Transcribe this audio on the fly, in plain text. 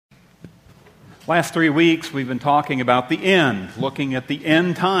Last 3 weeks, we've been talking about the end, looking at the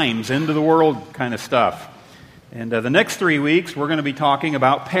end times, end of the world kind of stuff. And the next 3 weeks, we're going to be talking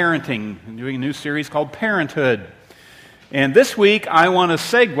about parenting and doing a new series called Parenthood. And this week, I want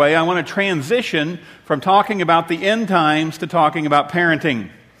to transition from talking about the end times to talking about parenting.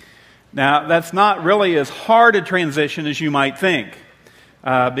 Now, that's not really as hard a transition as you might think.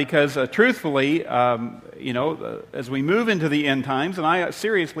 Because truthfully, as we move into the end times, and I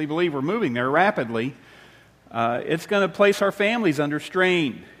seriously believe we're moving there rapidly, it's going to place our families under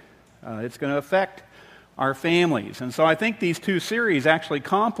strain. It's going to affect our families. And so I think these two series actually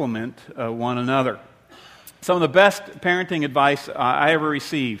complement one another. Some of the best parenting advice I ever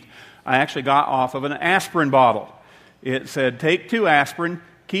received, I actually got off of an aspirin bottle. It said, "Take 2 aspirin,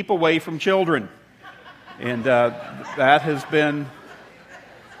 keep away from children." And that has been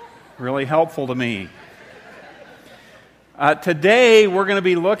really helpful to me. Today, we're going to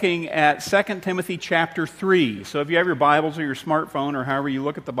be looking at 2 Timothy chapter 3. So if you have your Bibles or your smartphone or however you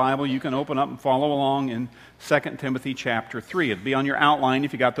look at the Bible, you can open up and follow along in 2 Timothy chapter 3. It'll be on your outline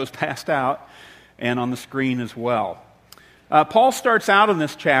if you got those passed out, and on the screen as well. Paul starts out in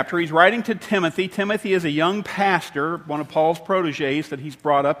this chapter. He's writing to Timothy. Timothy is a young pastor, one of Paul's proteges that he's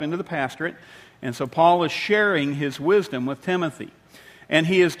brought up into the pastorate. And so Paul is sharing his wisdom with Timothy. And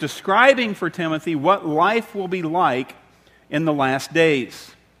he is describing for Timothy what life will be like in the last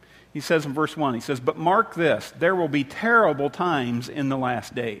days. He says in verse 1, he says, "But mark this, there will be terrible times in the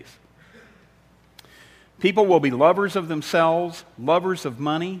last days. People will be lovers of themselves, lovers of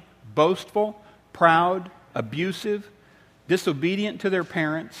money, boastful, proud, abusive, disobedient to their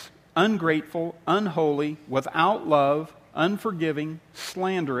parents, ungrateful, unholy, without love, unforgiving,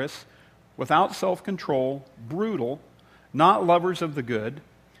 slanderous, without self-control, brutal, not lovers of the good,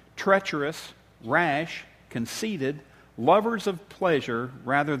 treacherous, rash, conceited, lovers of pleasure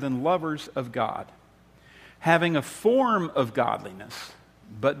rather than lovers of God, having a form of godliness,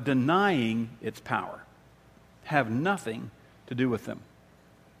 but denying its power. Have nothing to do with them."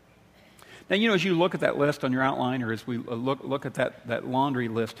 Now, as you look at that list on your outline, or as we look at that laundry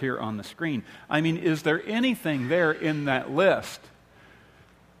list here on the screen, is there anything there in that list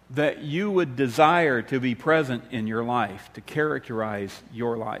that you would desire to be present in your life, to characterize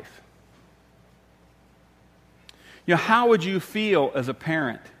your life? How would you feel as a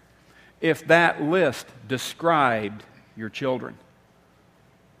parent if that list described your children?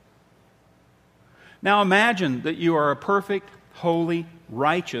 Now imagine that you are a perfect, holy,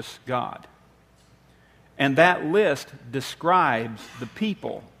 righteous God, and that list describes the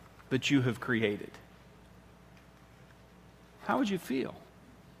people that you have created. How would you feel?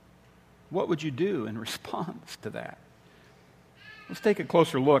 What would you do in response to that? Let's take a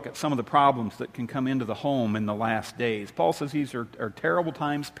closer look at some of the problems that can come into the home in the last days. Paul says these are terrible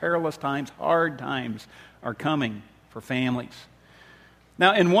times, perilous times, hard times are coming for families.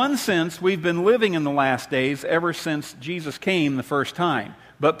 Now, in one sense, we've been living in the last days ever since Jesus came the first time.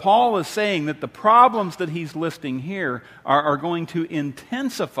 But Paul is saying that the problems that he's listing here are going to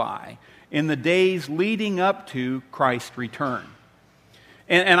intensify in the days leading up to Christ's return.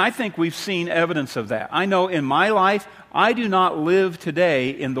 And I think we've seen evidence of that. I know in my life, I do not live today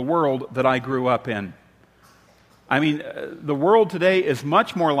in the world that I grew up in. The world today is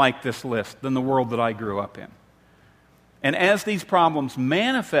much more like this list than the world that I grew up in. And as these problems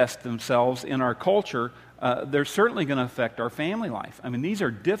manifest themselves in our culture, they're certainly going to affect our family life. These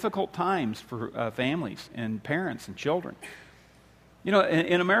are difficult times for families and parents and children.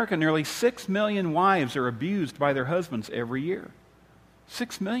 In America, nearly 6 million wives are abused by their husbands every year.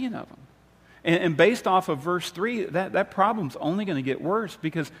 6 million of them. And based off of verse 3, that problem's only going to get worse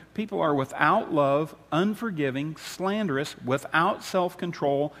because people are without love, unforgiving, slanderous, without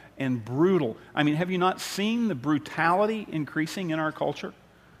self-control, and brutal. Have you not seen the brutality increasing in our culture?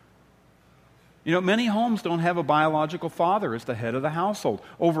 Many homes don't have a biological father as the head of the household.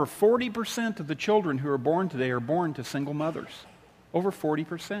 Over 40% of the children who are born today are born to single mothers. Over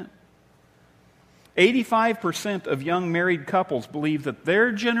 40%. 85% of young married couples believe that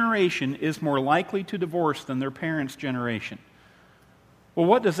their generation is more likely to divorce than their parents' generation. Well,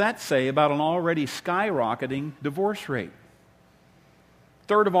 what does that say about an already skyrocketing divorce rate? A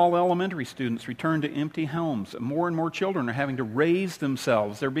third of all elementary students return to empty homes. More and more children are having to raise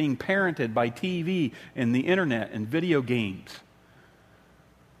themselves. They're being parented by TV and the internet and video games.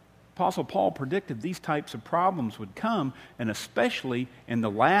 Apostle Paul predicted these types of problems would come, and especially in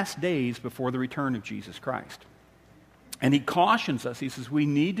the last days before the return of Jesus Christ. And he cautions us. He says we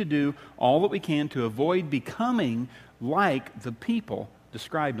need to do all that we can to avoid becoming like the people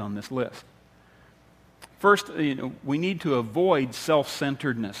described on this list. First, we need to avoid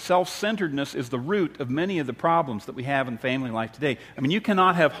self-centeredness. Self-centeredness is the root of many of the problems that we have in family life today. I mean, you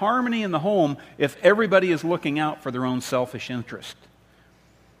cannot have harmony in the home if everybody is looking out for their own selfish interest.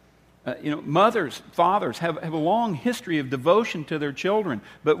 Mothers, fathers have a long history of devotion to their children,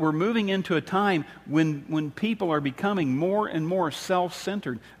 but we're moving into a time when people are becoming more and more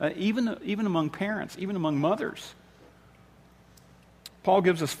self-centered, even among parents, even among mothers. Paul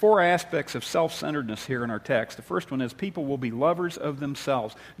gives us 4 aspects of self-centeredness here in our text. The first one is people will be lovers of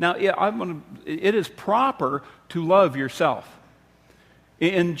themselves. Now, it is proper to love yourself.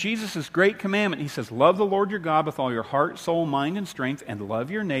 In Jesus' great commandment, he says, love the Lord your God with all your heart, soul, mind, and strength, and love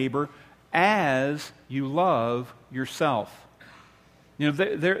your neighbor as you love yourself.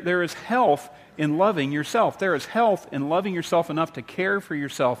 There is health in loving yourself. There is health in loving yourself enough to care for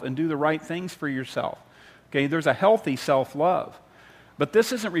yourself and do the right things for yourself. Okay, there's a healthy self-love. But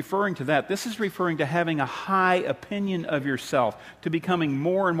this isn't referring to that. This is referring to having a high opinion of yourself, to becoming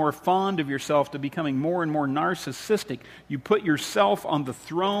more and more fond of yourself, to becoming more and more narcissistic. You put yourself on the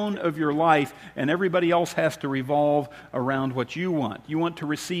throne of your life, and everybody else has to revolve around what you want. You want to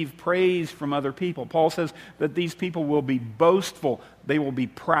receive praise from other people. Paul says that these people will be boastful. They will be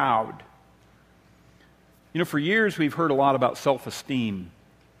proud. For years we've heard a lot about self-esteem.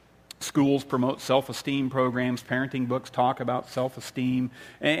 Schools promote self-esteem programs. Parenting books talk about self-esteem.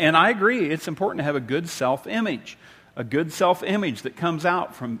 And I agree, it's important to have a good self-image. A good self-image that comes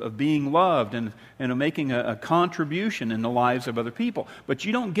out of being loved and making a contribution in the lives of other people. But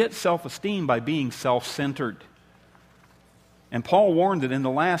you don't get self-esteem by being self-centered. And Paul warned that in the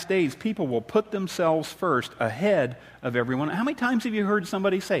last days, people will put themselves first ahead of everyone. How many times have you heard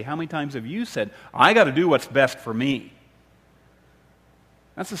somebody say, how many times have you said, I got to do what's best for me?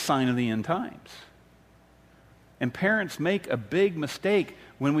 That's a sign of the end times. And parents make a big mistake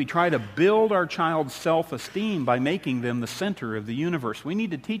when we try to build our child's self-esteem by making them the center of the universe. We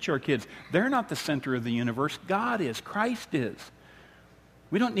need to teach our kids, they're not the center of the universe. God is. Christ is.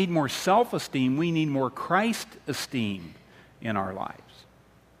 We don't need more self-esteem. We need more Christ-esteem in our lives.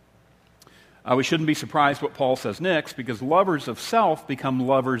 We shouldn't be surprised what Paul says next, because lovers of self become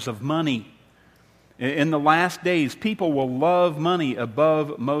lovers of money. In the last days, people will love money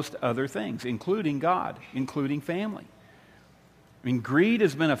above most other things, including God, including family. Greed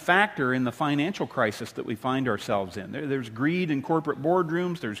has been a factor in the financial crisis that we find ourselves in. There's greed in corporate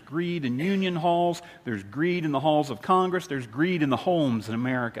boardrooms. There's greed in union halls. There's greed in the halls of Congress. There's greed in the homes in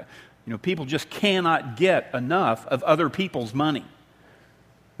America. People just cannot get enough of other people's money.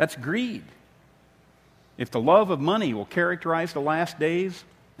 That's greed. If the love of money will characterize the last days,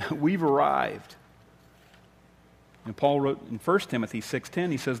 we've arrived. And Paul wrote in 1 Timothy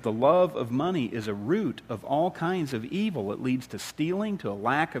 6:10, he says, the love of money is a root of all kinds of evil. It leads to stealing, to a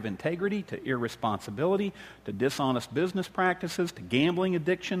lack of integrity, to irresponsibility, to dishonest business practices, to gambling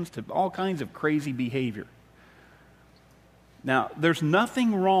addictions, to all kinds of crazy behavior. Now, there's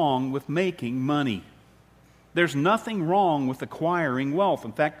nothing wrong with making money. There's nothing wrong with acquiring wealth.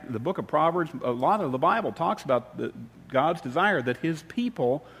 In fact, the book of Proverbs, a lot of the Bible talks about God's desire that his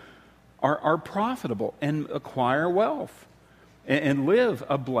people are profitable and acquire wealth and live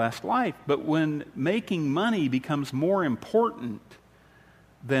a blessed life. But when making money becomes more important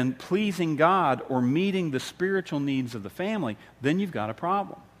than pleasing God or meeting the spiritual needs of the family, then you've got a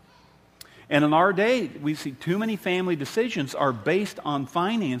problem. And in our day, we see too many family decisions are based on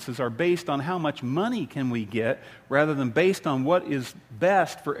finances, are based on how much money can we get, rather than based on what is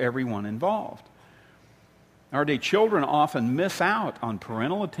best for everyone involved. Our day, children often miss out on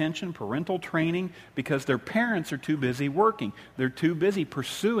parental attention, parental training, because their parents are too busy working. They're too busy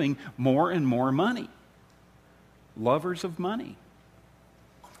pursuing more and more money. Lovers of money.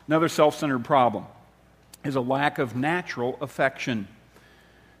 Another self-centered problem is a lack of natural affection.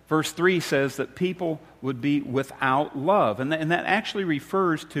 Verse 3 says that people would be without love. And that actually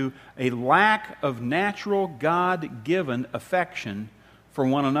refers to a lack of natural, God-given affection for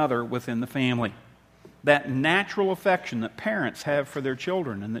one another within the family. That natural affection that parents have for their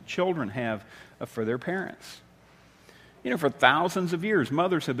children and that children have for their parents. For thousands of years,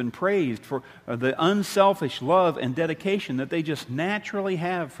 mothers have been praised for the unselfish love and dedication that they just naturally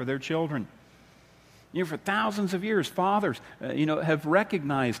have for their children. For thousands of years, fathers, have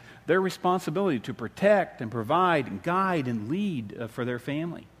recognized their responsibility to protect and provide and guide and lead for their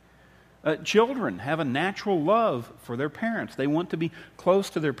family. Children have a natural love for their parents. They want to be close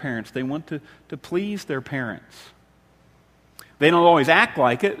to their parents. They want to please their parents. They don't always act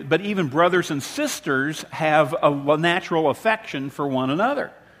like it, but even brothers and sisters have a natural affection for one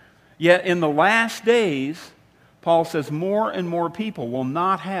another. Yet in the last days, Paul says more and more people will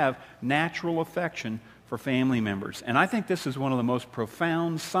not have natural affection for family members. And I think this is one of the most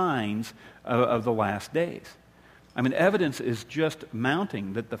profound signs of the last days. I mean, evidence is just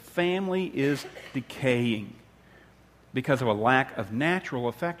mounting that the family is decaying because of a lack of natural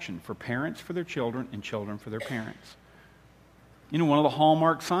affection for parents for their children and children for their parents. You know, one of the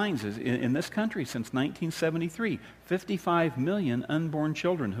hallmark signs is in this country since 1973, 55 million unborn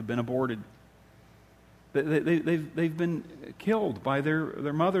children have been aborted. They've been killed by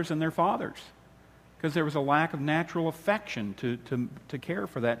their mothers and their fathers because there was a lack of natural affection to care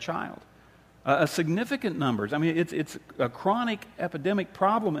for that child. A significant numbers. I mean, it's a chronic epidemic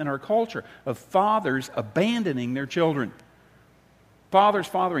problem in our culture of fathers abandoning their children. Fathers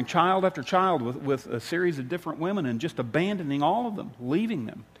fathering child after child with a series of different women and just abandoning all of them, leaving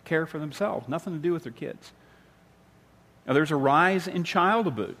them to care for themselves, nothing to do with their kids. Now, there's a rise in child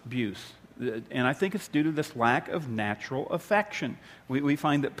abuse, and I think it's due to this lack of natural affection. We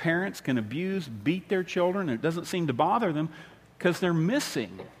find that parents can abuse, beat their children, and it doesn't seem to bother them because they're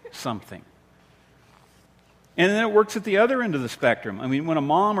missing something. And then it works at the other end of the spectrum. I mean, when a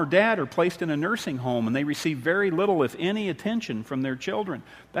mom or dad are placed in a nursing home and they receive very little, if any, attention from their children,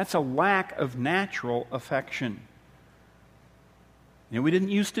 that's a lack of natural affection. You know, we didn't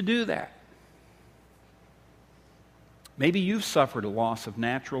used to do that. Maybe you've suffered a loss of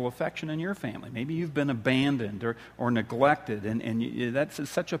natural affection in your family. Maybe you've been abandoned or neglected, and that's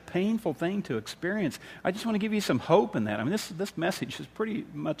such a painful thing to experience. I just want to give you some hope in that. I mean, this message is pretty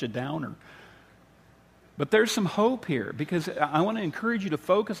much a downer. But there's some hope here, because I want to encourage you to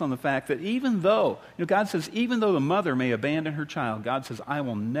focus on the fact that even though, God says, even though the mother may abandon her child, God says, I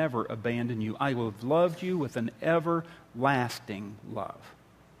will never abandon you. I will have loved you with an everlasting love.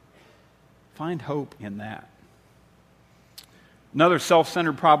 Find hope in that. Another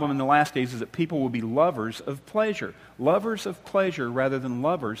self-centered problem in the last days is that people will be lovers of pleasure rather than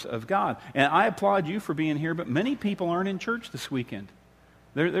lovers of God. And I applaud you for being here, but many people aren't in church this weekend.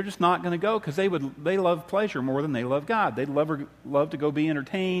 They're just not going to go because they love pleasure more than they love God. They'd love to go be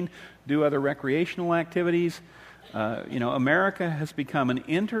entertained, do other recreational activities. America has become an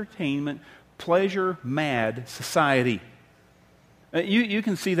entertainment, pleasure-mad society. You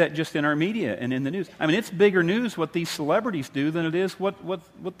can see that just in our media and in the news. I mean, it's bigger news what these celebrities do than it is what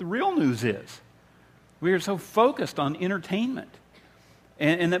the real news is. We are so focused on entertainment.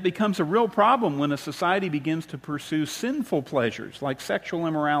 And that becomes a real problem when a society begins to pursue sinful pleasures like sexual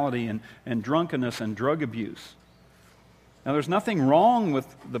immorality and drunkenness and drug abuse. Now, there's nothing wrong with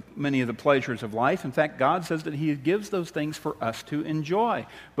many of the pleasures of life. In fact, God says that He gives those things for us to enjoy.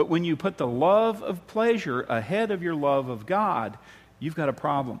 But when you put the love of pleasure ahead of your love of God, you've got a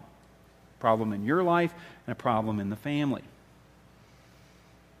problem. A problem in your life and a problem in the family.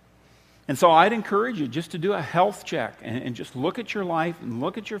 And so I'd encourage you just to do a health check and just look at your life and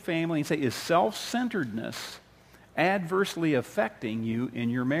look at your family and say, is self-centeredness adversely affecting you in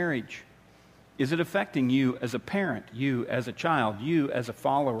your marriage? Is it affecting you as a parent, you as a child, you as a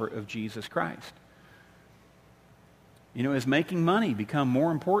follower of Jesus Christ? Has making money become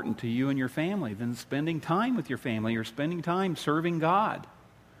more important to you and your family than spending time with your family or spending time serving God?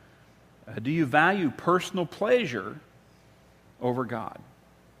 Do you value personal pleasure over God?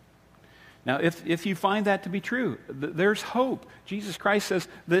 Now, if you find that to be true, there's hope. Jesus Christ says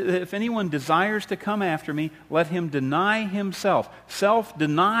that if anyone desires to come after me, let him deny himself.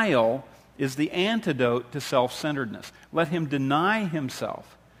 Self-denial is the antidote to self-centeredness. Let him deny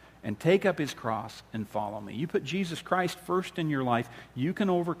himself and take up his cross and follow me. You put Jesus Christ first in your life, you can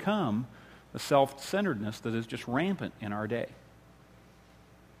overcome the self-centeredness that is just rampant in our day.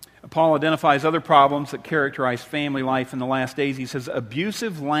 Paul identifies other problems that characterize family life in the last days. He says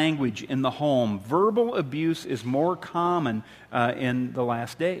abusive language in the home. Verbal abuse is more common in the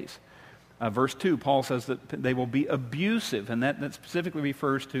last days. Verse 2, Paul says that they will be abusive, and that specifically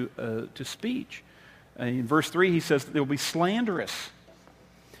refers to speech. In verse 3, he says that they will be slanderous.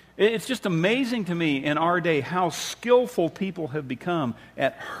 It's just amazing to me in our day how skillful people have become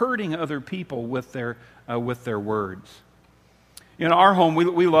at hurting other people with their words. In our home,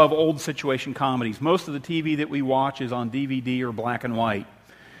 we love old situation comedies. Most of the TV that we watch is on DVD or black and white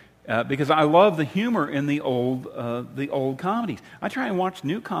because I love the humor in the old comedies. I try and watch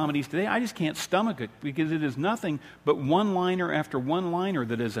new comedies today. I just can't stomach it because it is nothing but one-liner after one-liner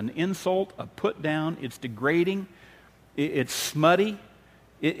that is an insult, a put-down. It's degrading. It's smutty.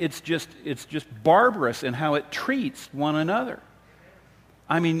 It's just barbarous in how it treats one another.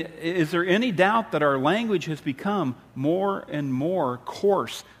 I mean, is there any doubt that our language has become more and more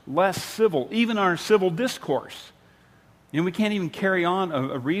coarse, less civil, even our civil discourse? We can't even carry on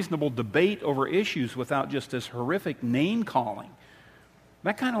a reasonable debate over issues without just this horrific name-calling.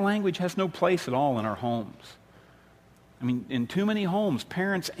 That kind of language has no place at all in our homes. I mean, in too many homes,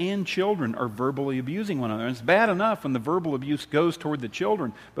 parents and children are verbally abusing one another. And it's bad enough when the verbal abuse goes toward the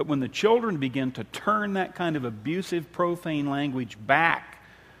children, but when the children begin to turn that kind of abusive, profane language back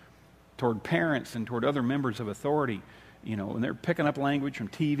toward parents and toward other members of authority, and they're picking up language from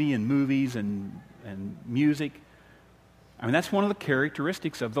TV and movies and music, I mean, that's one of the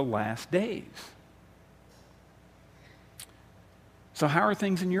characteristics of the last days. So how are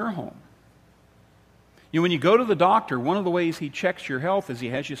things in your home? When you go to the doctor, one of the ways he checks your health is he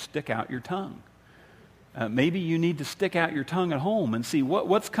has you stick out your tongue. Maybe you need to stick out your tongue at home and see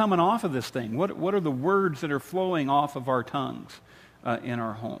what's coming off of this thing. What are the words that are flowing off of our tongues in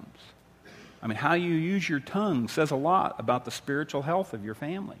our homes? I mean, how you use your tongue says a lot about the spiritual health of your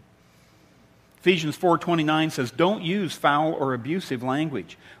family. Ephesians 4:29 says, "Don't use foul or abusive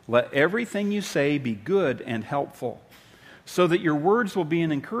language. Let everything you say be good and helpful, so that your words will be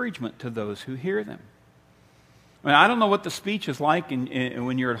an encouragement to those who hear them." I mean, I don't know what the speech is like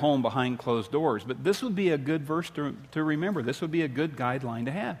when you're at home behind closed doors, but this would be a good verse to remember. This would be a good guideline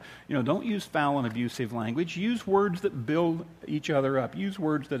to have. Don't use foul and abusive language. Use words that build each other up. Use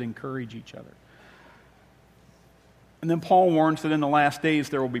words that encourage each other. And then Paul warns that in the last days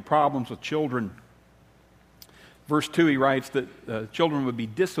there will be problems with children. Verse 2, he writes that children would be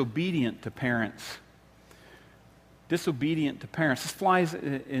disobedient to parents. Disobedient to parents. This flies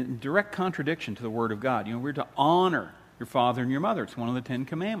in direct contradiction to the Word of God. We're to honor your father and your mother. It's one of the 10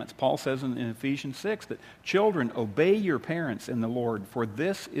 Commandments. Paul says in Ephesians 6 that children, obey your parents in the Lord, for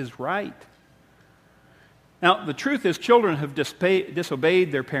this is right. Now, the truth is children have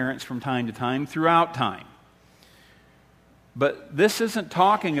disobeyed their parents from time to time throughout time. But this isn't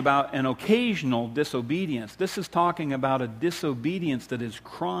talking about an occasional disobedience. This is talking about a disobedience that is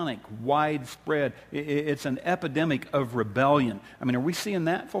chronic, widespread. It's an epidemic of rebellion. I mean, are we seeing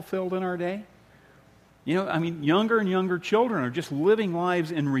that fulfilled in our day? Younger and younger children are just living lives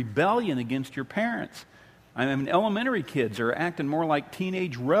in rebellion against your parents. I mean, elementary kids are acting more like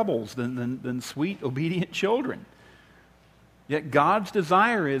teenage rebels than sweet, obedient children. Yet God's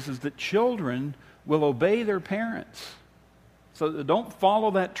desire is that children will obey their parents. So don't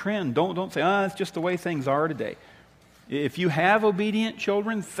follow that trend. Don't say, it's just the way things are today. If you have obedient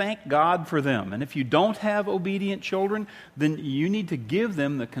children, thank God for them. And if you don't have obedient children, then you need to give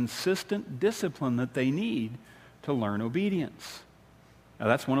them the consistent discipline that they need to learn obedience. Now,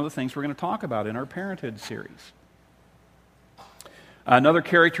 that's one of the things we're going to talk about in our parenthood series. Another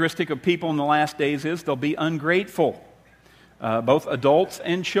characteristic of people in the last days is they'll be ungrateful. Both adults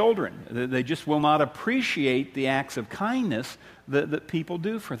and children. They just will not appreciate the acts of kindness that people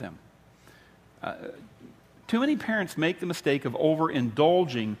do for them. Too many parents make the mistake of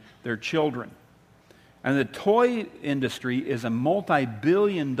overindulging their children. And the toy industry is a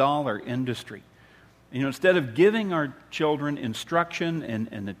multi-billion-dollar industry. Instead of giving our children instruction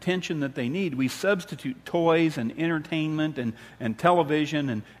and attention that they need, we substitute toys and entertainment and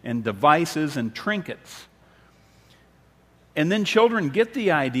television and devices and trinkets. And then children get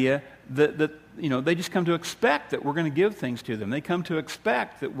the idea that they just come to expect that we're going to give things to them. They come to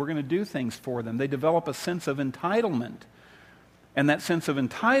expect that we're going to do things for them. They develop a sense of entitlement. And that sense of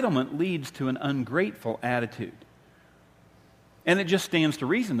entitlement leads to an ungrateful attitude. And it just stands to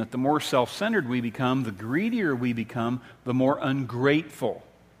reason that the more self-centered we become, the greedier we become, the more ungrateful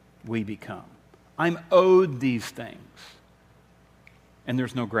we become. I'm owed these things. And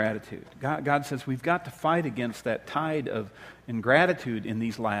there's no gratitude. God says we've got to fight against that tide of ingratitude in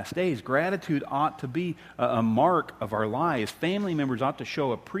these last days. Gratitude ought to be a mark of our lives. Family members ought to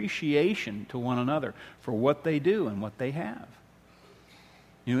show appreciation to one another for what they do and what they have.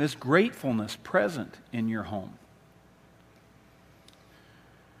 Is gratefulness present in your home?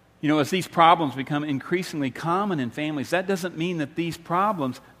 As these problems become increasingly common in families, that doesn't mean that these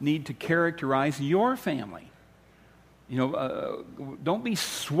problems need to characterize your family. Don't be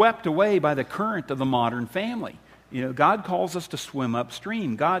swept away by the current of the modern family. God calls us to swim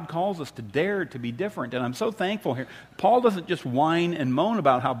upstream. God calls us to dare to be different. And I'm so thankful here. Paul doesn't just whine and moan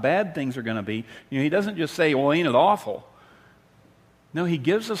about how bad things are going to be. He doesn't just say, well, ain't it awful? No, he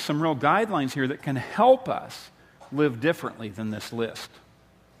gives us some real guidelines here that can help us live differently than this list.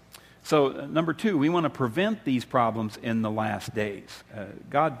 So, number 2, we want to prevent these problems in the last days.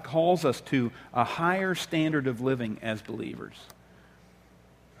 God calls us to a higher standard of living as believers.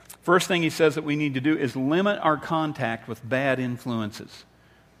 First thing he says that we need to do is limit our contact with bad influences.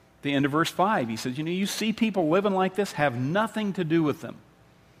 At the end of verse 5, he says, you see people living like this, have nothing to do with them.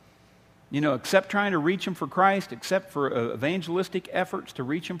 Except trying to reach them for Christ, except for evangelistic efforts to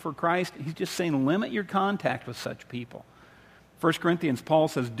reach them for Christ. He's just saying limit your contact with such people. 1 Corinthians, Paul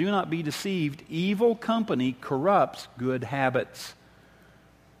says, "Do not be deceived. Evil company corrupts good habits."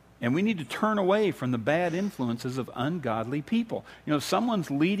 And we need to turn away from the bad influences of ungodly people. You know, if someone's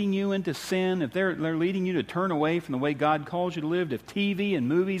leading you into sin, if they're leading you to turn away from the way God calls you to live, if TV and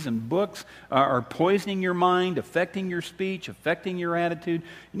movies and books are poisoning your mind, affecting your speech, affecting your attitude,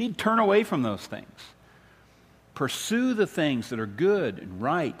 you need to turn away from those things. Pursue the things that are good and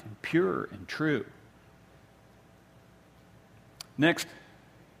right and pure and true. Next,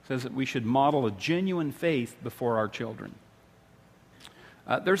 it says that we should model a genuine faith before our children.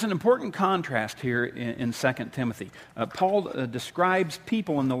 There's an important contrast here in 2 Timothy. Paul describes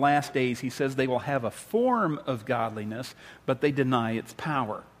people in the last days. He says they will have a form of godliness, but they deny its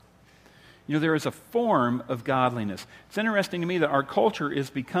power. You know, there is a form of godliness. It's interesting to me that our culture is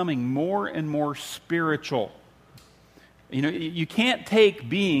becoming more and more spiritual. You know, you can't take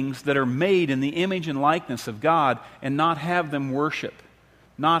beings that are made in the image and likeness of God and not have them worship,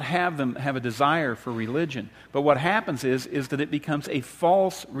 not have them have a desire for religion. But what happens is that it becomes a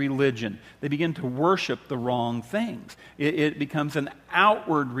false religion. They begin to worship the wrong things. It becomes an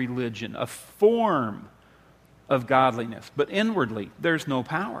outward religion, a form of godliness. But inwardly, there's no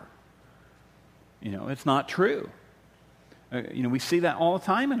power. You know, it's not true. You know, we see that all the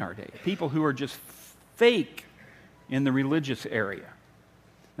time in our day. People who are just fake in the religious area.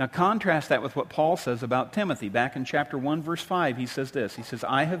 Now contrast that with what Paul says about Timothy. Back in chapter 1, verse 5, he says this. He says,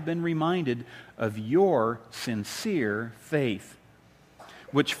 "I have been reminded of your sincere faith,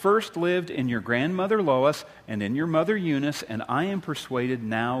 which first lived in your grandmother Lois and in your mother Eunice, and I am persuaded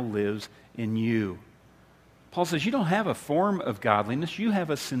now lives in you." Paul says, you don't have a form of godliness, you have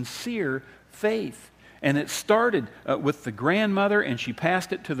a sincere faith. And it started with the grandmother, and she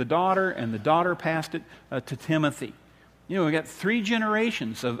passed it to the daughter, and the daughter passed it to Timothy. You know, we've got 3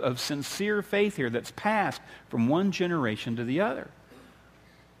 generations of sincere faith here that's passed from one generation to the other.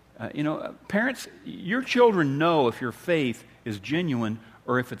 Parents, your children know if your faith is genuine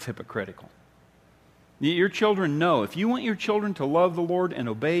or if it's hypocritical. Your children know. If you want your children to love the Lord and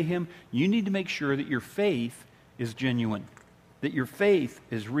obey Him, you need to make sure that your faith is genuine, that your faith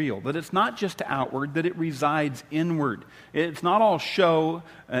is real, that it's not just outward, that it resides inward. It's not all show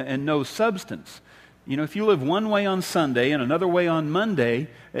and no substance. You know, if you live one way on Sunday and another way on Monday,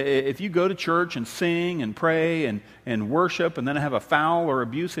 if you go to church and sing and pray and worship and then have a foul or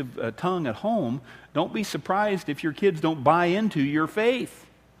abusive tongue at home, don't be surprised if your kids don't buy into your faith.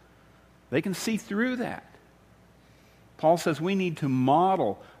 They can see through that. Paul says we need to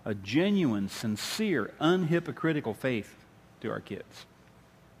model a genuine, sincere, unhypocritical faith to our kids.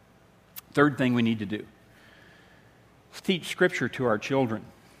 Third thing we need to do is teach Scripture to our children.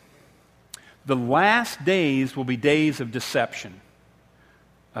 The last days will be days of deception.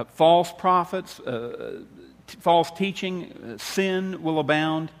 False prophets, false teaching, sin will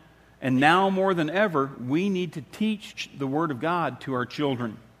abound. And now more than ever, we need to teach the Word of God to our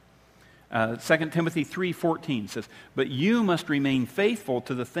children. 2 Timothy 3:14 says, "But you must remain faithful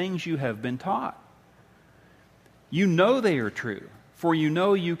to the things you have been taught. You know they are true, for you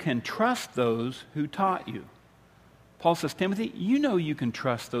know you can trust those who taught you." Paul says, Timothy, you know you can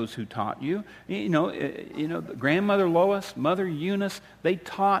trust those who taught you. You know, grandmother Lois, mother Eunice, they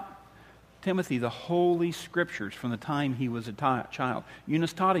taught Timothy the Holy Scriptures from the time he was a child.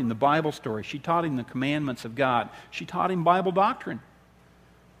 Eunice taught him the Bible story. She taught him the commandments of God. She taught him Bible doctrine.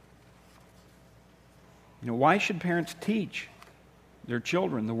 You know, why should parents teach their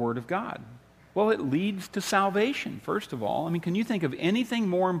children the Word of God? Well, it leads to salvation, first of all. I mean, can you think of anything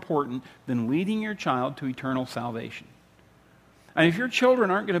more important than leading your child to eternal salvation? And if your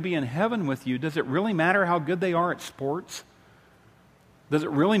children aren't going to be in heaven with you, does it really matter how good they are at sports? Does it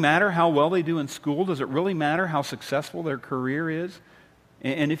really matter how well they do in school? Does it really matter how successful their career is?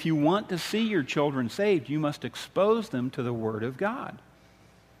 And if you want to see your children saved, you must expose them to the Word of God.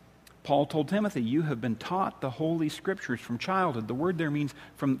 Paul told Timothy, you have been taught the Holy Scriptures from childhood. The word there means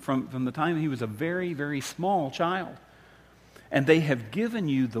from the time he was a very, very small child. And they have given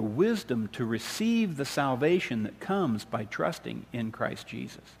you the wisdom to receive the salvation that comes by trusting in Christ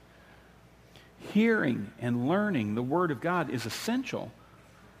Jesus. Hearing and learning the Word of God is essential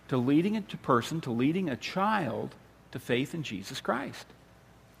to leading a child to faith in Jesus Christ.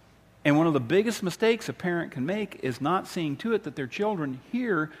 And one of the biggest mistakes a parent can make is not seeing to it that their children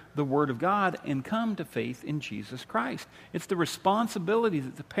hear the Word of God and come to faith in Jesus Christ. It's the responsibility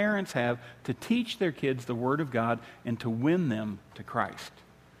that the parents have to teach their kids the Word of God and to win them to Christ.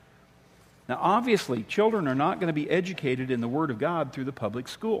 Now, obviously, children are not going to be educated in the Word of God through the public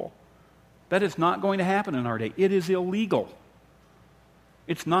school. That is not going to happen in our day. It is illegal.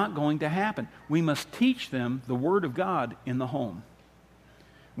 It's not going to happen. We must teach them the Word of God in the home.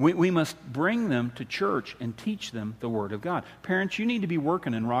 We must bring them to church and teach them the Word of God. Parents, you need to be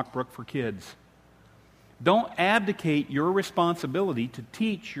working in Rockbrook for Kids. Don't abdicate your responsibility to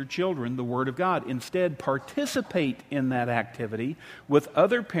teach your children the Word of God. Instead, participate in that activity with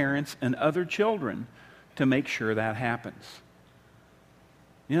other parents and other children to make sure that happens.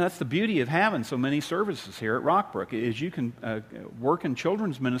 You know, that's the beauty of having so many services here at Rockbrook, is you can work in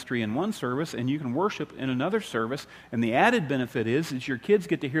children's ministry in one service and you can worship in another service. And the added benefit is your kids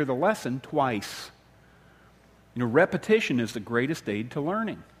get to hear the lesson twice. You know, repetition is the greatest aid to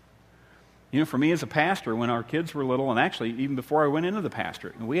learning. You know, for me as a pastor, when our kids were little, and actually even before I went into the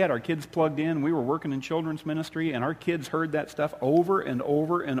pastorate, we had our kids plugged in, we were working in children's ministry, and our kids heard that stuff over and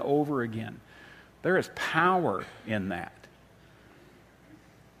over and over again. There is power in that.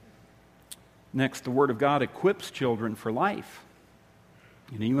 Next, the Word of God equips children for life.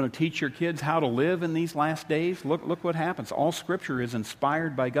 You know, you want to teach your kids how to live in these last days? Look what happens. All Scripture is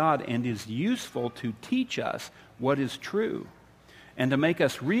inspired by God and is useful to teach us what is true and to make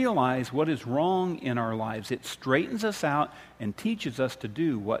us realize what is wrong in our lives. It straightens us out and teaches us to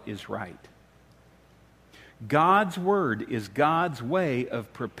do what is right. God's Word is God's way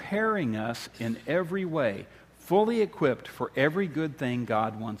of preparing us in every way, fully equipped for every good thing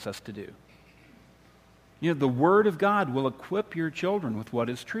God wants us to do. You know, the Word of God will equip your children with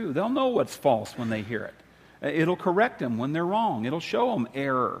what is true. They'll know what's false when they hear it. It'll correct them when they're wrong. It'll show them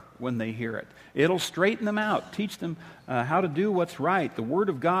error when they hear it. It'll straighten them out, teach them how to do what's right. The Word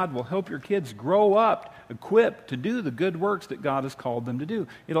of God will help your kids grow up, equipped to do the good works that God has called them to do.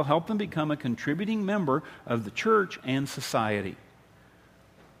 It'll help them become a contributing member of the church and society.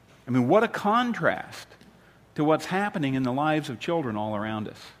 I mean, what a contrast to what's happening in the lives of children all around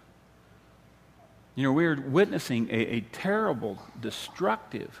us. You know, we're witnessing a terrible,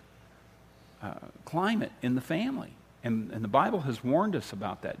 destructive climate in the family. And the Bible has warned us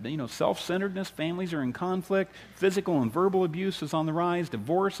about that. You know, self-centeredness, families are in conflict, physical and verbal abuse is on the rise,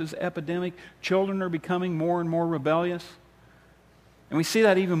 divorce is epidemic, children are becoming more and more rebellious. And we see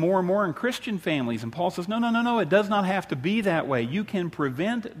that even more and more in Christian families. And Paul says, no, it does not have to be that way. You can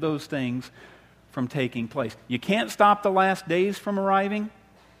prevent those things from taking place. You can't stop the last days from arriving.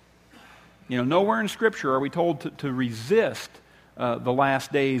 You know, nowhere in Scripture are we told to resist the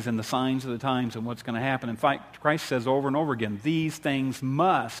last days and the signs of the times and what's going to happen. In fact, Christ says over and over again, these things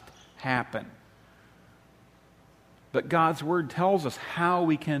must happen. But God's Word tells us how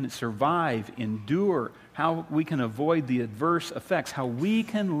we can survive, endure, how we can avoid the adverse effects, how we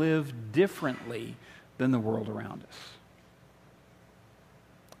can live differently than the world around us.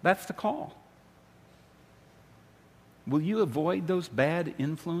 That's the call. Will you avoid those bad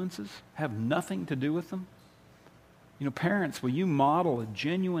influences? Have nothing to do with them? You know, parents, will you model a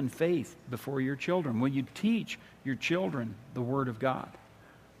genuine faith before your children? Will you teach your children the Word of God?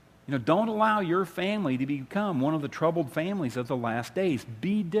 You know, don't allow your family to become one of the troubled families of the last days.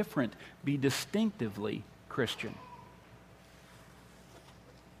 Be different. Be distinctively Christian.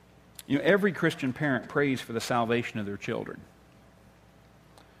 You know, every Christian parent prays for the salvation of their children.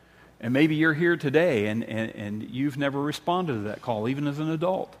 And maybe you're here today and you've never responded to that call, even as an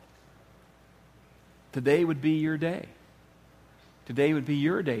adult. Today would be your day. Today would be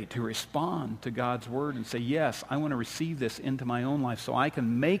your day to respond to God's Word and say, yes, I want to receive this into my own life so I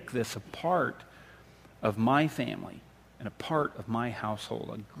can make this a part of my family and a part of my household.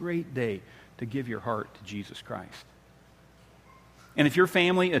 A great day to give your heart to Jesus Christ. And if your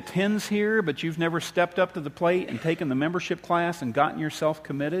family attends here, but you've never stepped up to the plate and taken the membership class and gotten yourself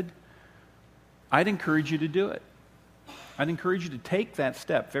committed, I'd encourage you to do it. I'd encourage you to take that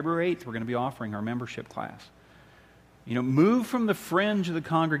step. February 8th, we're going to be offering our membership class. You know, move from the fringe of the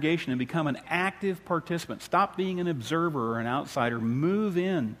congregation and become an active participant. Stop being an observer or an outsider. Move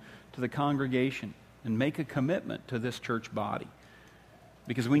in to the congregation and make a commitment to this church body,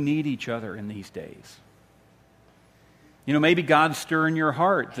 because we need each other in these days. You know, maybe God's stirring your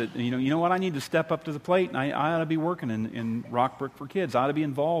heart that, you know what, I need to step up to the plate and I ought to be working in Rockbrook for Kids. I ought to be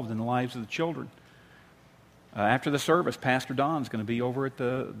involved in the lives of the children. After the service, Pastor Don's going to be over at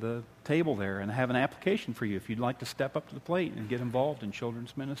the table there and have an application for you if you'd like to step up to the plate and get involved in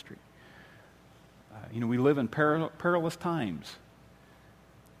children's ministry. You know, we live in perilous times,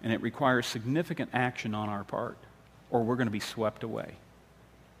 and it requires significant action on our part, or we're going to be swept away.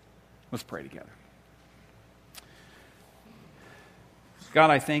 Let's pray together. God,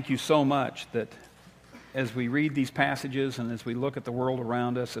 I thank you so much that as we read these passages and as we look at the world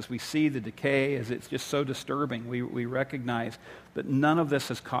around us, as we see the decay, as it's just so disturbing, we recognize that none of this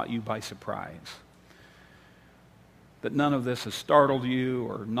has caught you by surprise. that none of this has startled you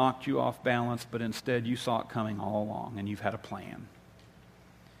or knocked you off balance, but instead you saw it coming all along and you've had a plan.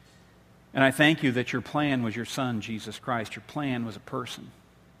 And I thank you that your plan was your Son, Jesus Christ. Your plan was a person.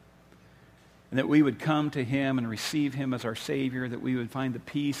 And that we would come to him and receive him as our Savior, that we would find the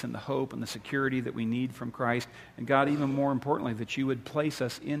peace and the hope and the security that we need from Christ. And God, even more importantly, that you would place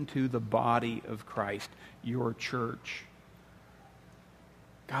us into the body of Christ, your church.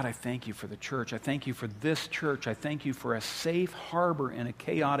 God, I thank you for the church. I thank you for this church. I thank you for a safe harbor in a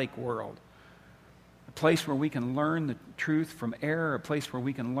chaotic world. A place where we can learn the truth from error, a place where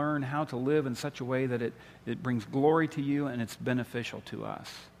we can learn how to live in such a way that it brings glory to you and it's beneficial to us.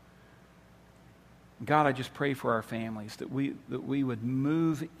 God, I just pray for our families, that we would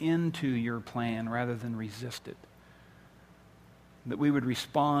move into your plan rather than resist it. That we would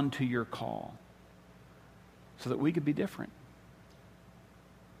respond to your call so that we could be different.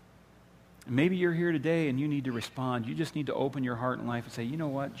 And maybe you're here today and you need to respond. You just need to open your heart and life and say, you know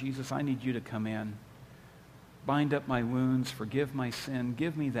what, Jesus, I need you to come in. Bind up my wounds, forgive my sin,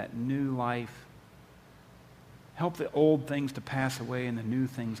 give me that new life. Help the old things to pass away and the new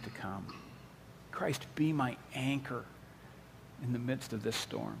things to come. Christ, be my anchor in the midst of this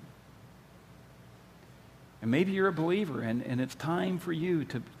storm. And maybe you're a believer and it's time for you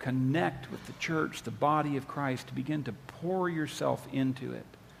to connect with the church, the body of Christ, to begin to pour yourself into it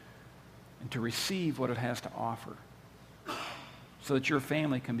and to receive what it has to offer so that your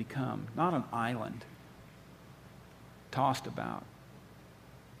family can become not an island tossed about,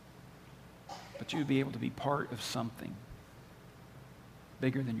 but you'd be able to be part of something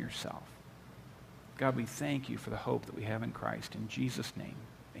bigger than yourself. God, we thank you for the hope that we have in Christ. In Jesus' name,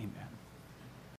 amen.